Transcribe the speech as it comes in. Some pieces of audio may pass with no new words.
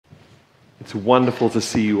It's wonderful to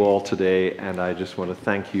see you all today, and I just want to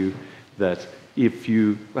thank you that if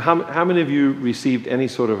you... How many of you received any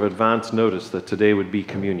sort of advance notice that today would be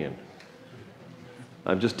communion?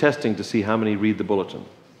 I'm just testing to see how many read the bulletin.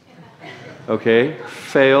 Okay,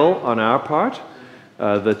 fail on our part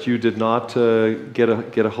that you did not get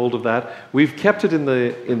a hold of that. We've kept it in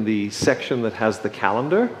the section that has the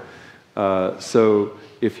calendar, so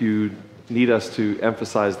if you need us to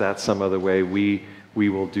emphasize that some other way, we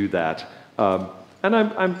will do that. And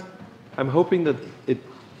I'm hoping that it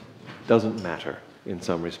doesn't matter in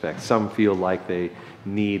some respects. Some feel like they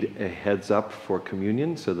need a heads up for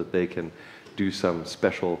communion so that they can do some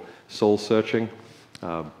special soul searching.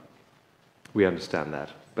 We understand that,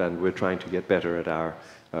 and we're trying to get better at our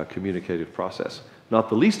communicative process. Not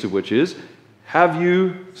the least of which is, have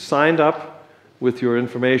you signed up with your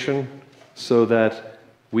information so that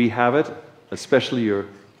we have it, especially your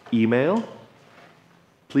email?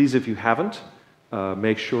 Please, if you haven't,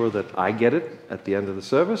 make sure that I get it at the end of the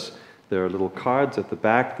service. There are little cards at the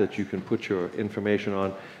back that you can put your information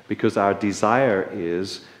on, because our desire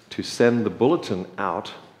is to send the bulletin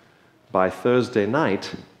out by Thursday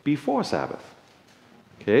night before Sabbath.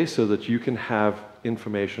 Okay, so that you can have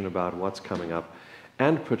information about what's coming up,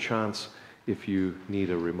 and perchance, if you need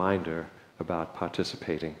a reminder about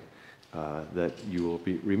participating, that you will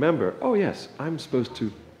remember, oh yes, I'm supposed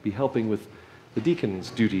to be helping with the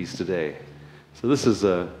deacon's duties today. So this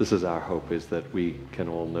is our hope, is that we can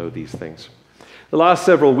all know these things. The last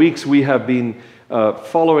several weeks we have been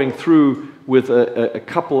following through with a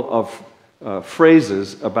couple of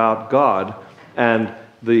phrases about God, and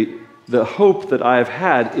the hope that I have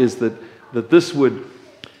had is that this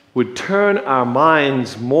would turn our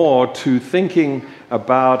minds more to thinking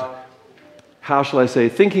about, how shall I say,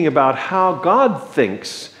 thinking about how God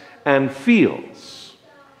thinks and feels.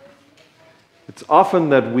 It's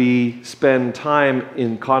often that we spend time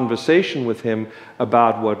in conversation with Him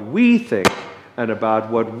about what we think and about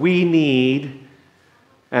what we need.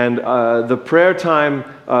 And the prayer time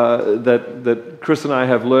that Chris and I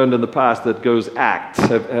have learned in the past that goes ACTS.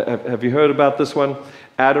 Have you heard about this one?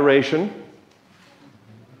 Adoration,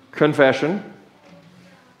 confession,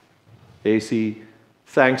 AC,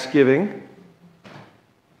 thanksgiving,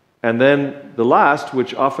 and then the last,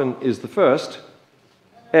 which often is the first,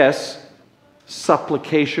 S,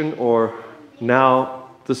 supplication, or now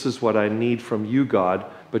this is what I need from you, God.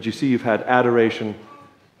 But you see, you've had adoration,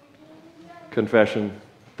 confession,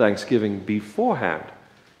 thanksgiving beforehand.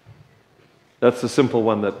 That's the simple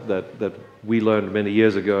one that we learned many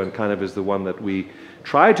years ago, and kind of is the one that we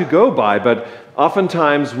try to go by. But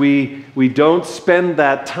oftentimes we don't spend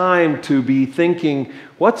that time to be thinking,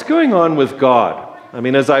 what's going on with God? I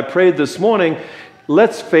mean, as I prayed this morning,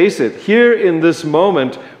 let's face it, here in this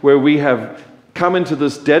moment where we have come into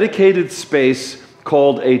this dedicated space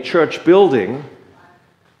called a church building,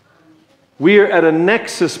 we are at a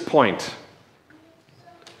nexus point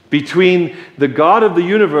between the God of the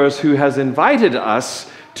universe, who has invited us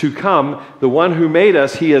to come, the one who made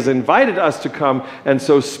us, He has invited us to come, and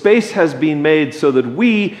so space has been made so that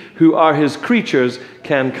we, who are His creatures,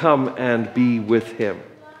 can come and be with Him.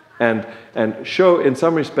 And show, in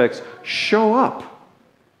some respects, show up.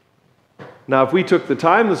 Now, if we took the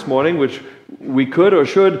time this morning, which we could or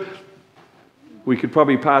should, we could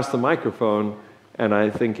probably pass the microphone, and I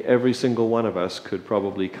think every single one of us could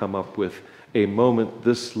probably come up with a moment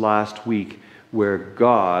this last week where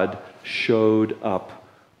God showed up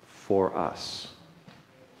for us.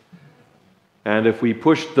 And if we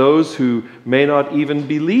pushed those who may not even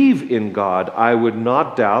believe in God, I would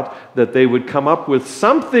not doubt that they would come up with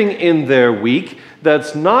something in their week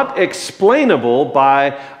that's not explainable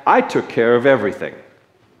by, I took care of everything.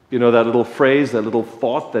 You know that little phrase, that little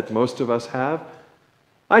thought that most of us have?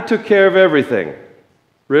 I took care of everything.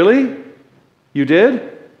 Really? You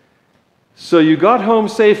did? So you got home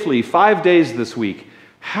safely 5 days this week.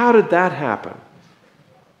 How did that happen?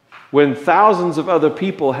 When thousands of other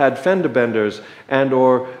people had fender benders and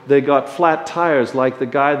or they got flat tires, like the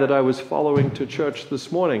guy that I was following to church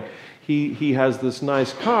this morning. He has this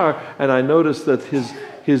nice car, and I noticed that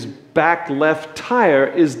his back left tire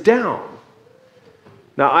is down.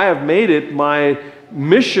 Now, I have made it my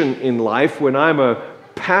mission in life, when I'm a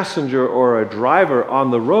passenger or a driver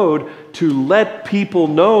on the road, to let people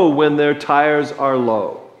know when their tires are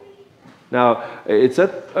low. Now, it's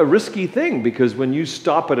a risky thing, because when you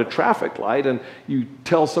stop at a traffic light and you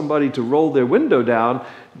tell somebody to roll their window down,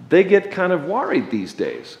 they get kind of worried these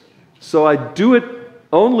days. So I do it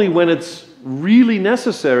only when it's really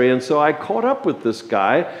necessary. And so I caught up with this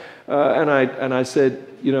guy, and I said,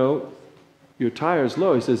 you know, your tire's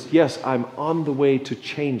low. He says, yes, I'm on the way to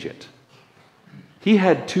change it. he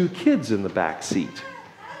had 2 kids in the back seat.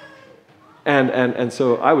 And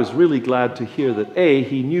so I was really glad to hear that A,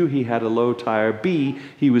 he knew he had a low tire, B,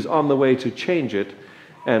 he was on the way to change it,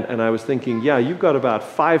 and I was thinking, yeah, you've got about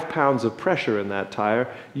 5 pounds of pressure in that tire,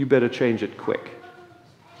 you better change it quick.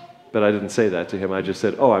 But I didn't say that to him, I just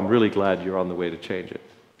said, oh, I'm really glad you're on the way to change it.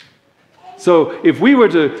 So if we were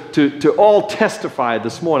to all testify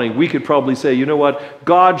this morning, we could probably say, you know what,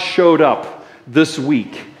 God showed up this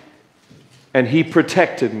week. And he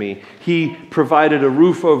protected me. He provided a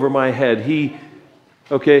roof over my head.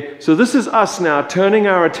 Okay, so this is us now turning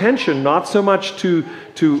our attention not so much to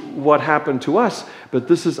what happened to us, but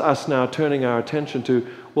this is us now turning our attention to,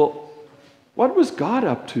 well, what was God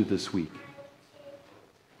up to this week?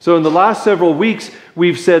 So in the last several weeks,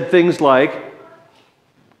 we've said things like,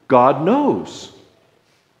 God knows.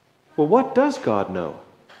 Well, what does God know?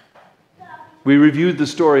 We reviewed the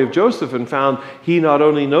story of Joseph and found he not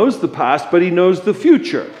only knows the past, but he knows the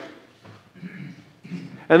future.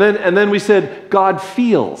 And then we said, God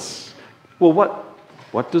feels. Well,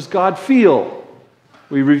 what does God feel?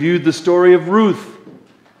 We reviewed the story of Ruth,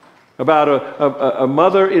 about a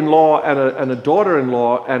mother-in-law and a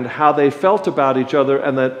daughter-in-law, and how they felt about each other,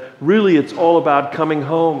 and that really it's all about coming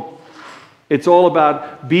home. It's all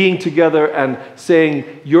about being together and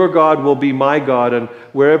saying, your God will be my God, and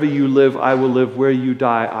wherever you live, I will live. Where you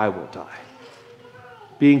die, I will die.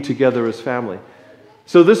 Being together as family.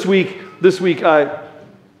 So this week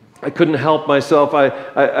I couldn't help myself.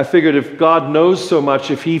 I figured if God knows so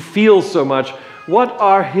much, if he feels so much, what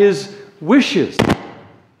are his wishes?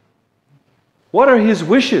 What are his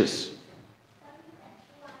wishes?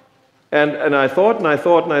 And I thought,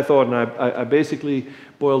 and I basically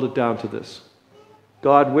boiled it down to this.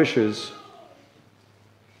 God wishes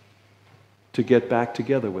to get back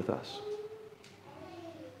together with us.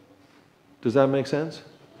 Does that make sense?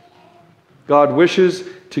 God wishes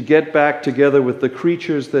to get back together with the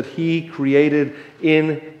creatures that he created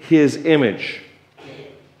in his image.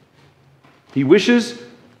 He wishes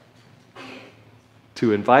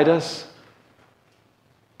to invite us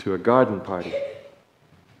to a garden party.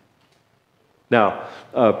 Now,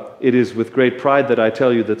 it is with great pride that I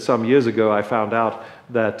tell you that some years ago I found out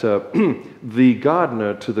that the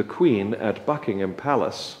gardener to the Queen at Buckingham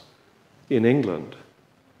Palace in England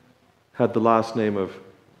had the last name of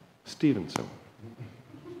Stevenson.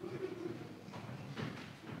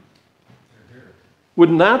 Would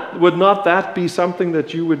not that be something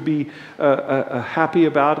that you would be happy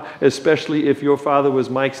about, especially if your father was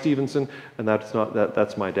Mike Stevenson, and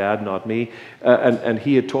that's my dad, not me, and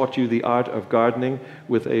he had taught you the art of gardening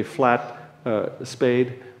with a flat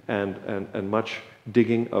spade and much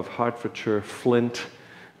digging of Hertfordshire flint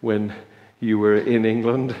when you were in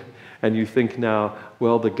England, and you think now,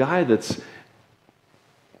 well, the guy that's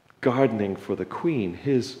gardening for the Queen,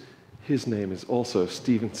 his name is also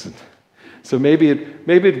Stevenson. So maybe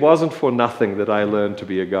it wasn't for nothing that I learned to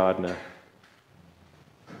be a gardener.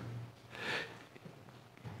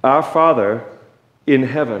 Our Father in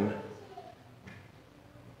heaven,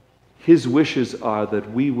 his wishes are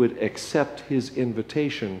that we would accept his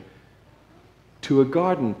invitation to a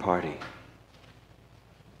garden party.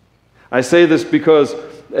 I say this because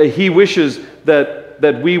he wishes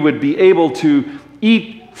that we would be able to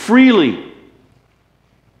eat freely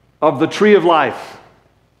of the tree of life,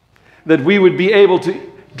 that we would be able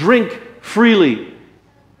to drink freely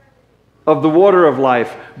of the water of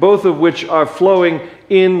life, both of which are flowing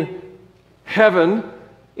in heaven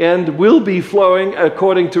and will be flowing,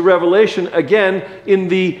 according to Revelation, again in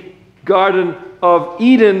the Garden of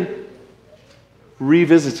Eden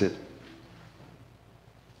revisited.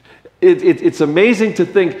 It's amazing to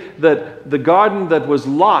think that the garden that was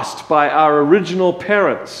lost by our original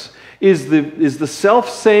parents is the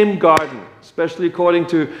self-same garden, especially according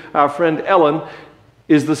to our friend Ellen,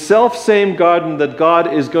 is the self-same garden that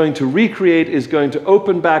God is going to recreate, is going to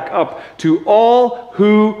open back up to all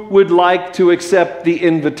who would like to accept the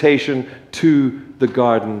invitation to the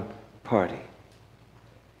garden party.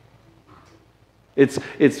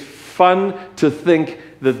 It's fun to think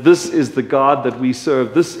that this is the God that we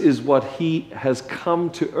serve. This is what he has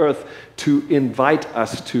come to earth to invite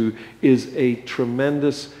us to, is a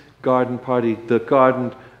tremendous garden party, the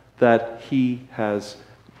garden that he has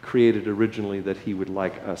created originally, that he would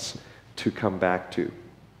like us to come back to.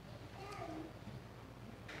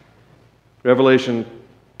 Revelation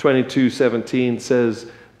 22:17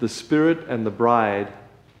 says, "The Spirit and the bride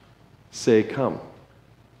say, 'Come.'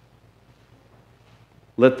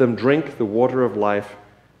 Let them drink the water of life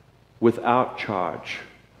without charge,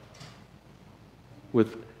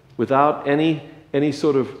 without any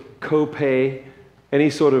sort of copay, any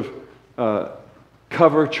sort of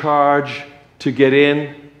cover charge to get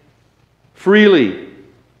in. Freely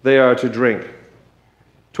they are to drink.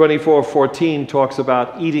 24:14 talks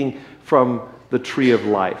about eating from the tree of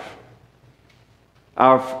life.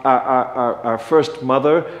 Our first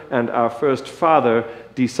mother and our first father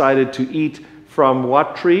decided to eat from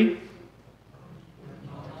what tree?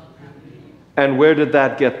 And where did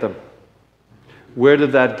that get them? Where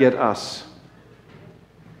did that get us?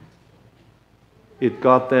 It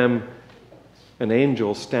got them an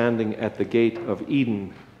angel standing at the gate of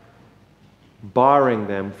Eden, barring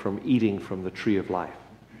them from eating from the tree of life.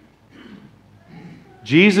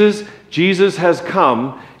 Jesus has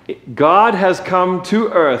come. God has come to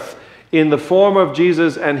earth in the form of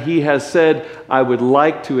Jesus, and he has said, I would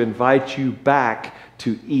like to invite you back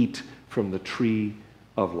to eat from the tree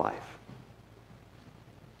of life.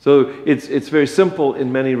 So it's very simple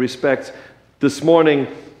in many respects. This morning,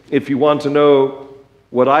 if you want to know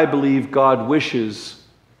what I believe God wishes,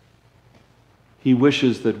 he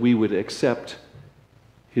wishes that we would accept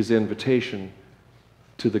his invitation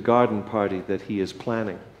to the garden party that he is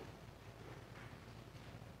planning.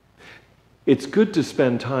 It's good to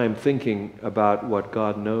spend time thinking about what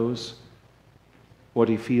God knows, what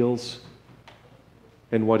he feels,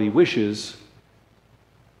 and what he wishes,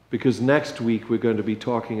 because next week we're going to be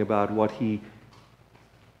talking about what he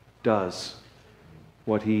does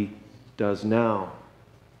now,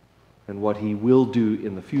 and what he will do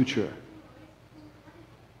in the future.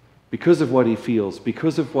 Because of what he feels,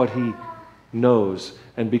 because of what he knows,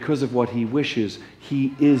 and because of what he wishes,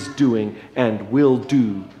 he is doing and will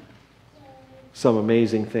do some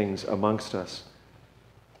amazing things amongst us.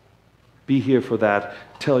 Be here for that.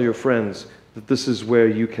 Tell your friends that this is where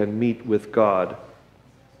you can meet with God.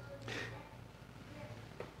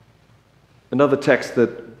 Another text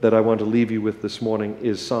that I want to leave you with this morning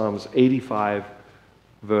is Psalms 85,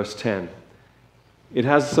 verse 10. It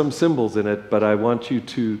has some symbols in it, but I want you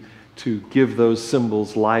to give those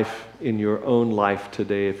symbols life in your own life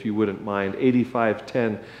today, if you wouldn't mind.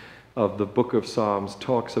 85:10 of the book of Psalms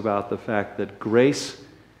talks about the fact that grace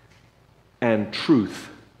and truth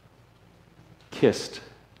kissed.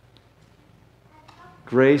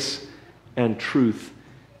 Grace and truth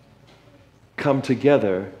come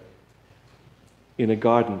together in a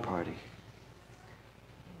garden party.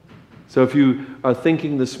 So if you are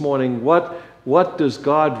thinking this morning, what does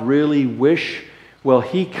God really wish? Well,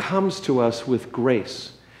 he comes to us with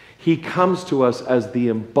grace. He comes to us as the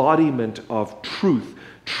embodiment of truth.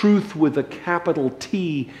 Truth with a capital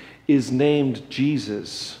T is named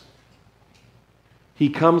Jesus. He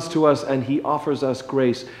comes to us and he offers us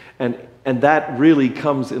grace, and that really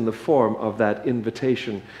comes in the form of that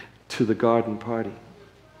invitation to the garden party.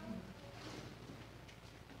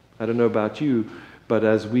 I don't know about you, but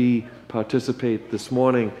as we participate this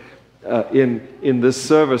morning in this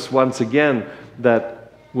service once again,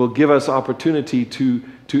 that will give us opportunity to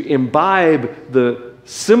imbibe the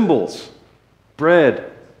symbols,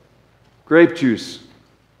 bread, grape juice,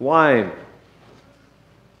 wine,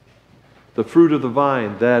 the fruit of the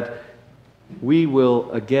vine, that we will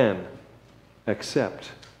again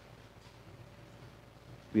accept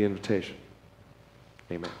the invitation.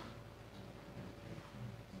 Amen.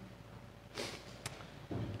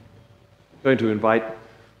 I'm going to invite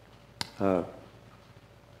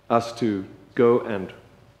us to go and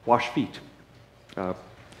wash feet.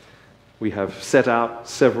 We have set out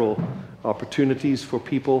several opportunities for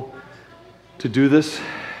people to do this,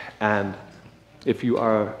 and if you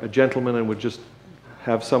are a gentleman and would just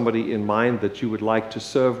have somebody in mind that you would like to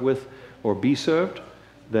serve with or be served,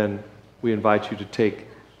 then we invite you to take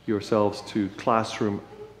yourselves to classroom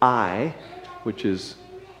I, which is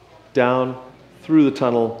down through the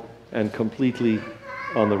tunnel and completely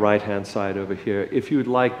on the right-hand side over here. If you would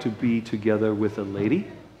like to be together with a lady,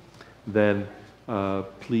 then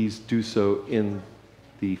please do so in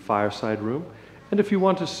the fireside room. And if you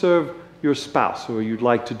want to serve your spouse, or you'd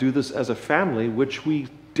like to do this as a family, which we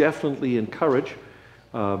definitely encourage,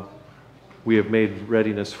 we have made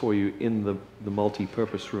readiness for you in the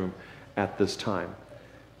multi-purpose room at this time.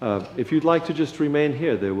 If you'd like to just remain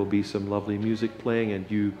here, there will be some lovely music playing, and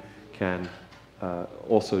you can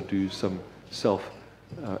also do some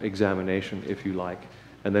self-examination if you like.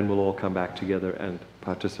 And then we'll all come back together and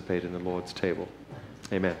participate in the Lord's table.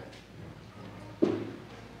 Amen.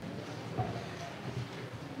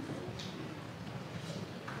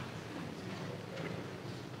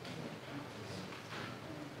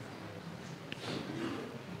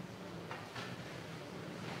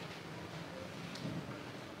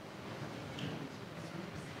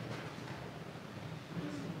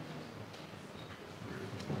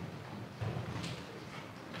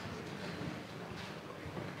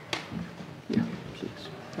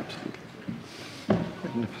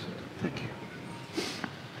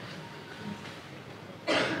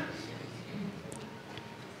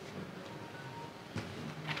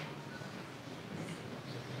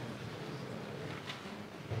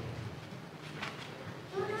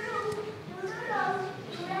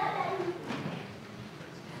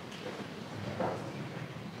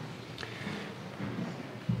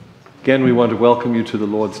 Again, we want to welcome you to the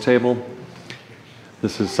Lord's table.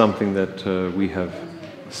 This is something that we have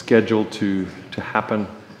scheduled to happen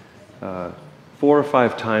 4 or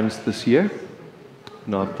 5 times this year,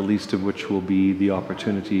 not the least of which will be the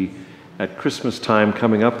opportunity at Christmas time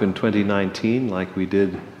coming up in 2019, like we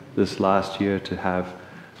did this last year, to have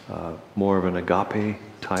more of an agape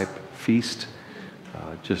type feast,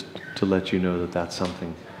 just to let you know that that's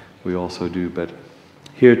something we also do. But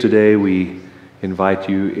here today we invite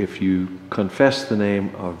you, if you confess the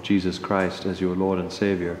name of Jesus Christ as your Lord and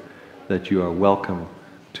Savior, that you are welcome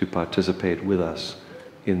to participate with us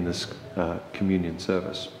in this communion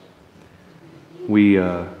service. We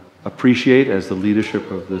appreciate, as the leadership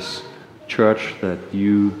of this church, that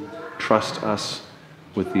you trust us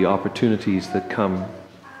with the opportunities that come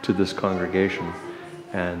to this congregation,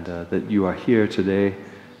 and that you are here today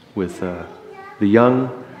with the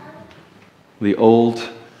young, the old,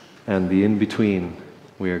 and the in-between.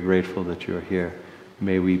 We are grateful that you're here.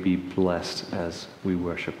 May we be blessed as we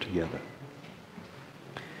worship together.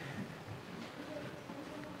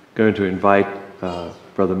 Going to invite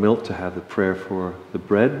Brother Milt to have the prayer for the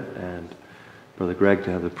bread, and Brother Greg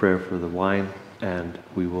to have the prayer for the wine, and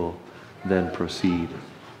we will then proceed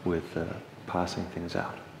with passing things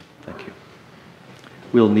out. Thank you.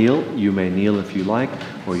 We'll kneel. You may kneel if you like,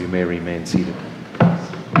 or you may remain seated.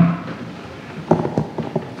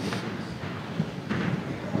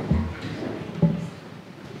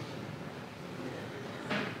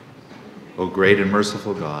 O great and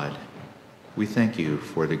merciful God, we thank you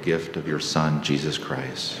for the gift of your Son, Jesus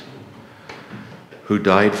Christ, who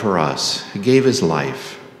died for us, who gave his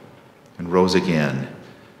life and rose again,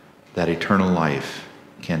 that eternal life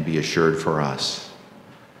can be assured for us.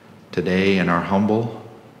 Today, in our humble,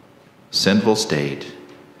 sinful state,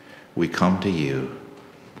 we come to you,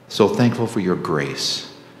 so thankful for your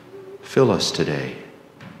grace. Fill us today.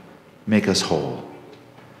 Make us whole.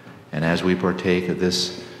 And as we partake of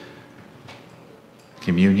this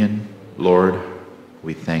communion, Lord,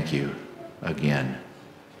 we thank you again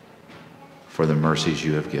for the mercies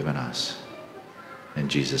you have given us. In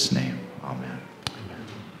Jesus' name, amen.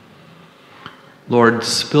 Lord,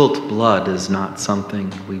 spilt blood is not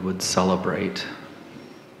something we would celebrate.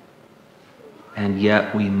 And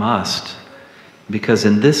yet we must, because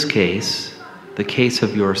in this case, the case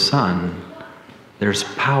of your Son, there's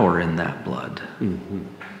power in that blood. Mm-hmm.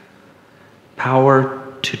 Power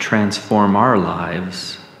to transform our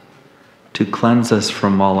lives, to cleanse us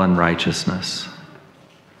from all unrighteousness.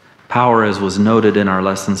 Power, as was noted in our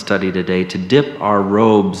lesson study today, to dip our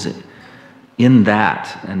robes in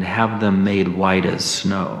that and have them made white as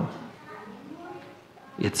snow.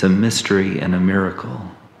 It's a mystery and a miracle,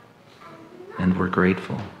 and we're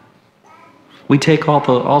grateful. We take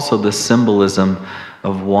also the symbolism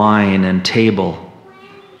of wine and table,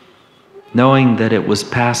 knowing that it was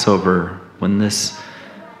Passover when this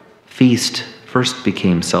feast first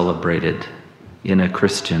became celebrated in a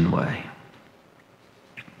Christian way.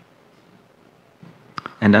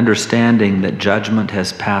 And understanding that judgment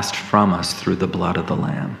has passed from us through the blood of the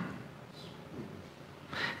Lamb.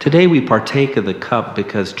 Today we partake of the cup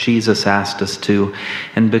because Jesus asked us to,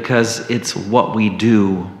 and because it's what we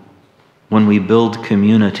do when we build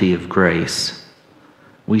community of grace.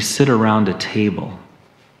 We sit around a table,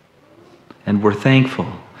 and we're thankful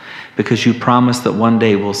because you promised that one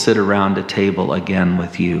day we'll sit around a table again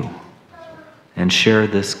with you and share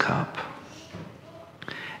this cup.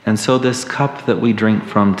 And so this cup that we drink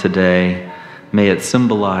from today, may it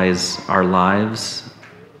symbolize our lives,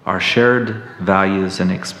 our shared values and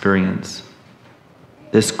experience,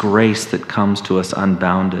 this grace that comes to us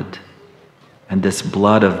unbounded, and this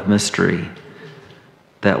blood of mystery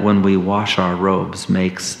that when we wash our robes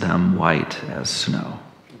makes them white as snow.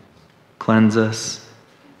 Cleanse us,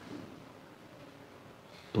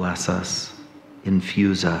 bless us,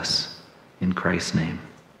 infuse us, in Christ's name.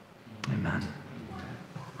 Amen.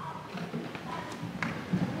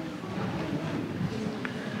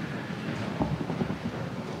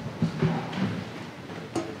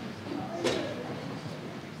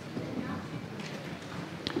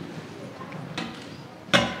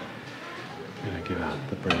 Give out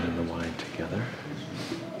the bread and the wine together.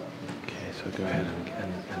 Okay, so go ahead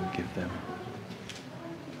and give them.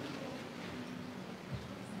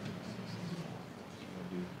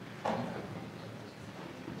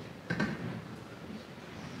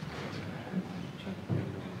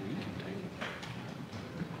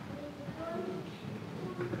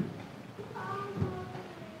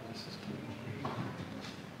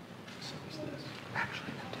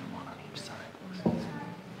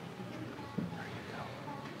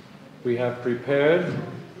 We have prepared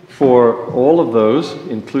for all of those,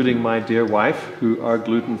 including my dear wife, who are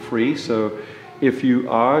gluten-free. So if you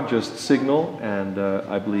are, just signal, and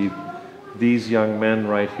I believe these young men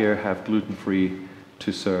right here have gluten-free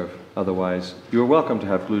to serve. Otherwise, you're welcome to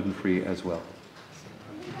have gluten-free as well.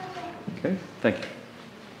 Okay, thank you.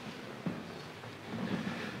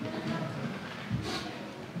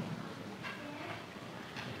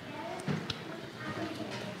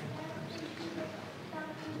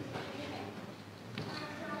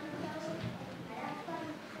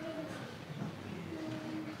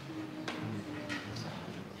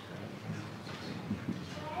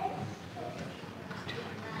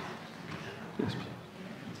 Yes, please.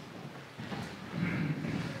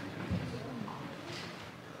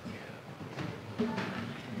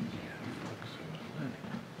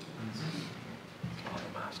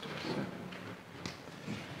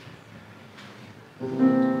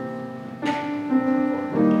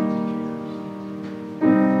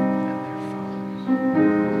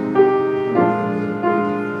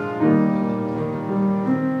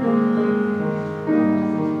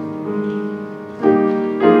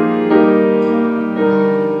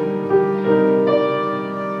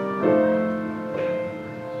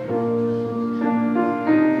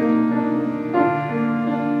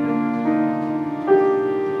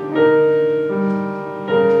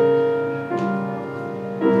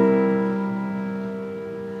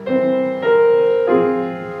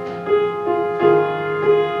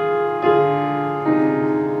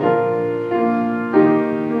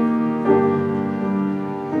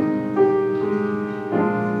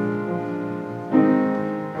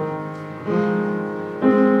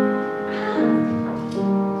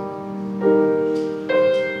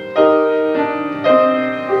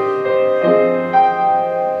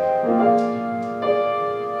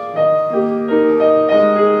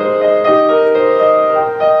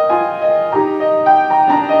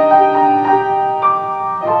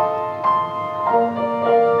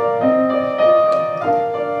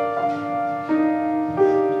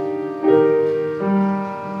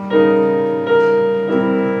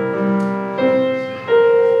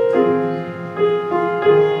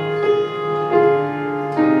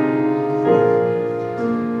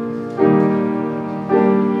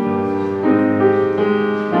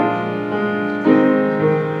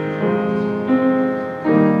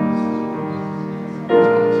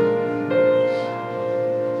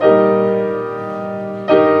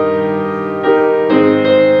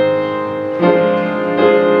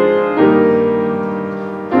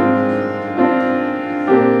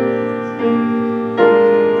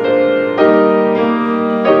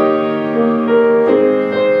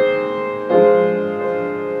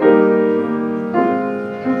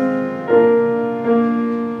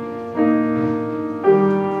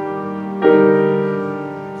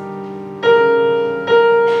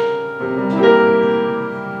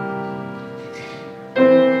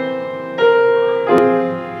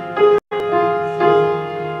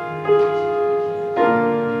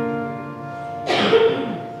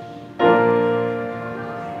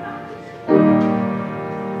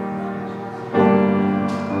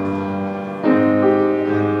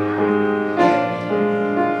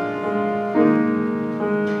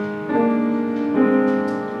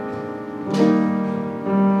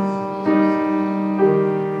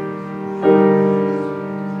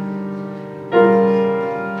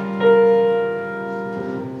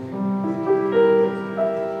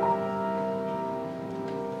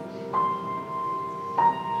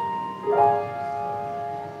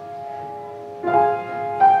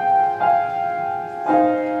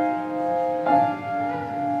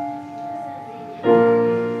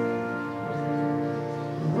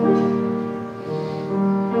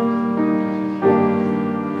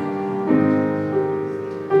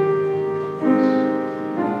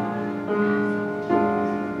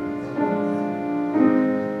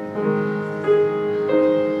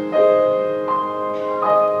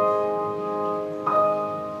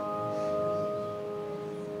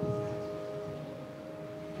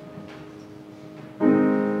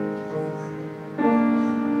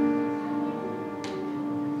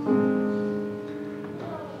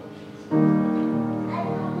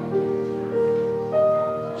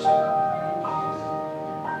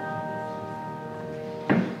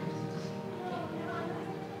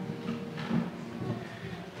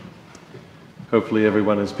 Hopefully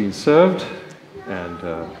everyone has been served, and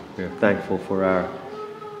we're thankful for our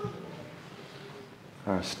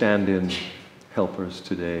stand-in helpers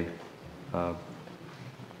today.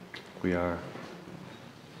 We're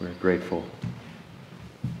grateful.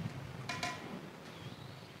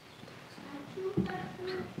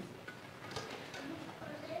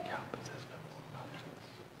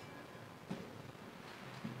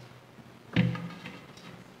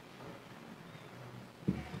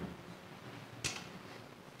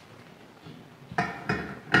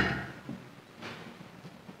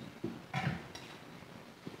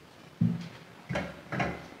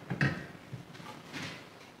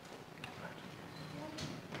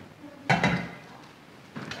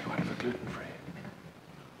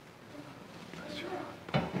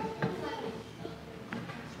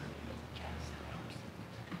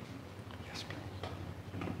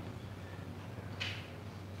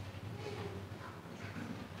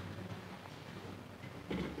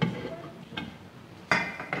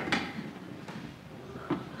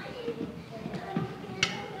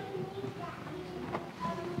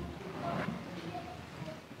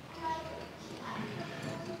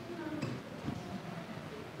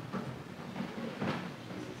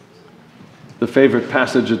 favorite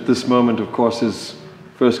passage at this moment, of course, is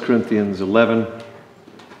 1 Corinthians 11,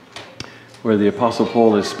 where the Apostle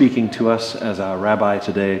Paul is speaking to us as our rabbi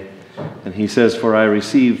today. And he says, "For I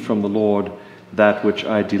received from the Lord that which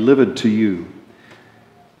I delivered to you,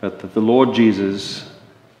 that the Lord Jesus,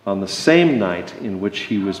 on the same night in which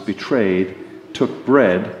he was betrayed, took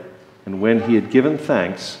bread, and when he had given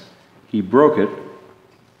thanks, he broke it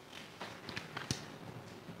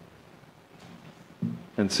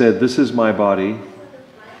and said, 'This is my body.'"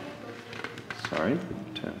 Sorry,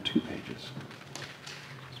 turn 2 pages.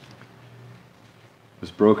 It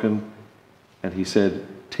was broken, and he said,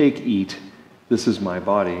 "Take, eat, this is my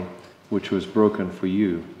body, which was broken for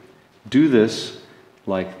you. Do this,"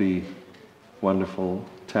 like the wonderful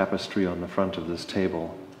tapestry on the front of this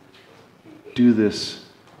table, "do this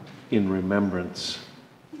in remembrance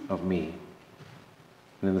of me."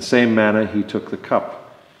 And in the same manner he took the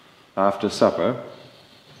cup after supper,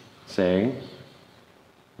 saying,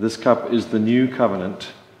 "This cup is the new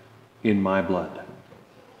covenant in my blood.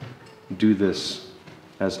 Do this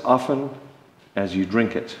as often as you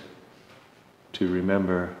drink it to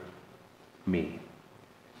remember me."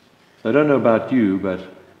 So I don't know about you, but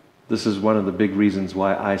this is one of the big reasons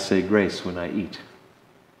why I say grace when I eat.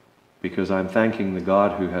 Because I'm thanking the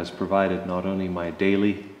God who has provided not only my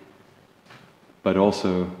daily, but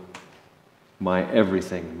also my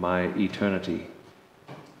everything, my eternity,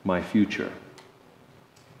 my future.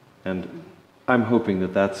 And I'm hoping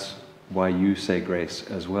that that's why you say grace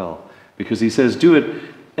as well. Because he says, do it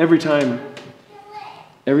every time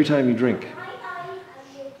you drink.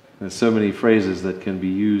 There's so many phrases that can be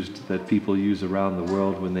used, that people use around the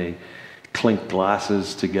world when they clink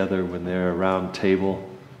glasses together when they're around table.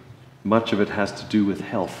 Much of it has to do with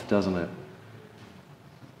health, doesn't it?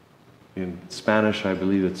 In Spanish, I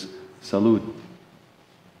believe it's salud.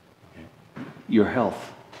 Your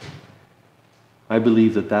health. I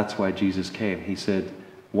believe that that's why Jesus came. He said,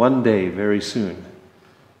 one day, very soon,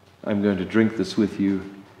 I'm going to drink this with you,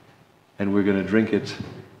 and we're going to drink it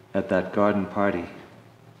at that garden party.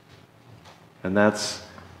 And that's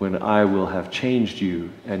when I will have changed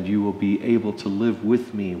you, and you will be able to live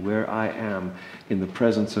with me where I am in the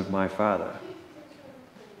presence of my Father.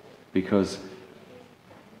 Because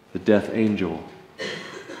the death angel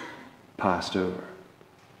passed over,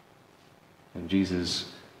 and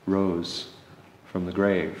Jesus rose from the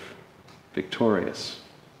grave, victorious.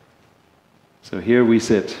 So here we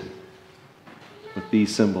sit with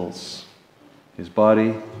these symbols, his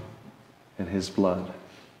body and his blood,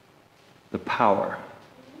 the power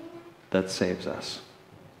that saves us.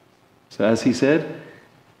 So as he said,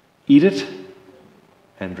 eat it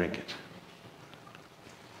and drink it.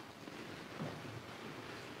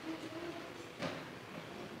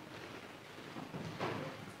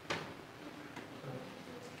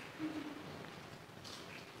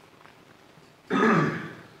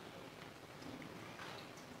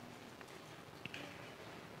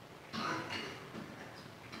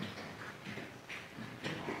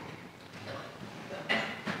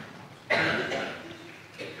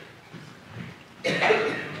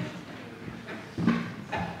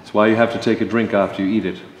 That's why you have to take a drink after you eat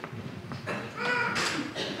it.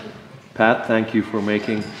 Pat, thank you for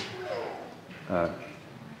making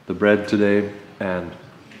the bread today, and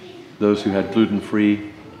those who had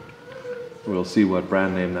gluten-free, we'll see what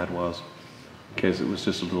brand name that was, in case it was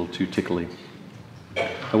just a little too tickly.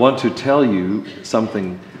 I want to tell you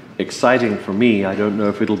something exciting for me. I don't know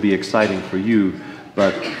if it'll be exciting for you,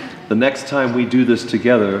 but the next time we do this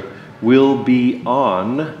together will be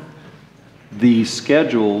on the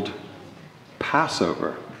scheduled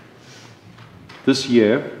Passover. This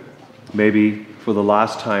year, maybe for the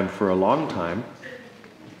last time for a long time,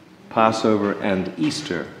 Passover and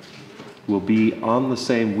Easter will be on the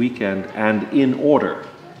same weekend and in order.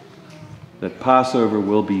 That Passover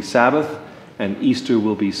will be Sabbath and Easter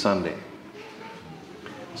will be Sunday.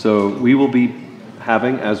 So we will be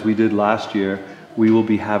having, as we did last year, we will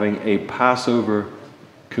be having a Passover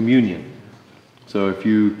communion. So if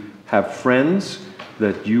you have friends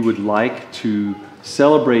that you would like to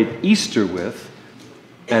celebrate Easter with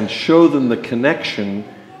and show them the connection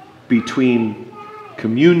between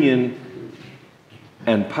communion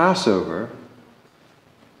and Passover,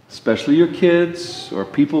 especially your kids or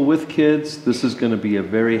people with kids, this is going to be a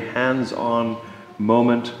very hands-on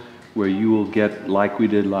moment where you will get, like we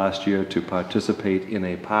did last year, to participate in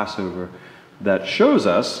a Passover that shows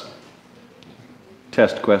us,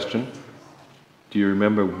 test question, do you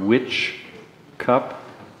remember which cup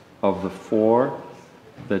of the 4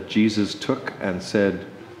 that Jesus took and said,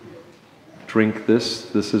 drink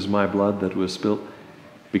this is my blood that was spilled?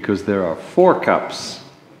 Because there are 4 cups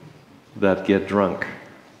that get drunk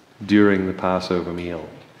during the Passover meal.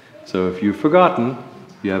 So if you've forgotten,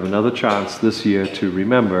 you have another chance this year to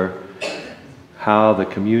remember how the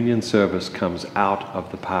communion service comes out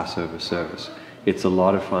of the Passover service. It's a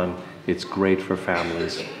lot of fun. It's great for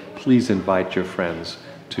families. Please invite your friends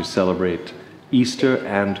to celebrate Easter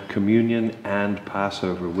and communion and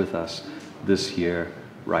Passover with us this year,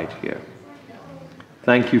 right here.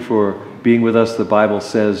 Thank you for being with us. The Bible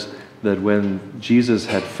says that when Jesus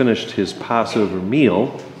had finished his Passover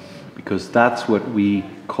meal, because that's what we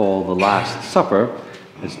call the Last Supper,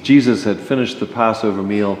 as Jesus had finished the Passover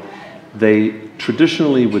meal, they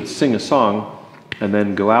traditionally would sing a song and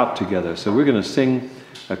then go out together. So we're going to sing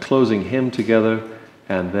a closing hymn together,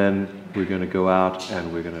 and then we're going to go out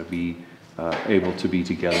and we're going to be able to be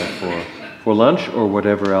together for lunch or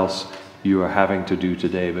whatever else you are having to do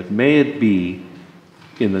today. But may it be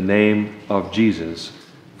in the name of Jesus,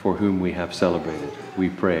 for whom we have celebrated. We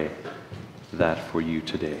pray that for you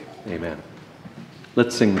today. Amen.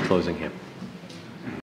 Let's sing the closing hymn.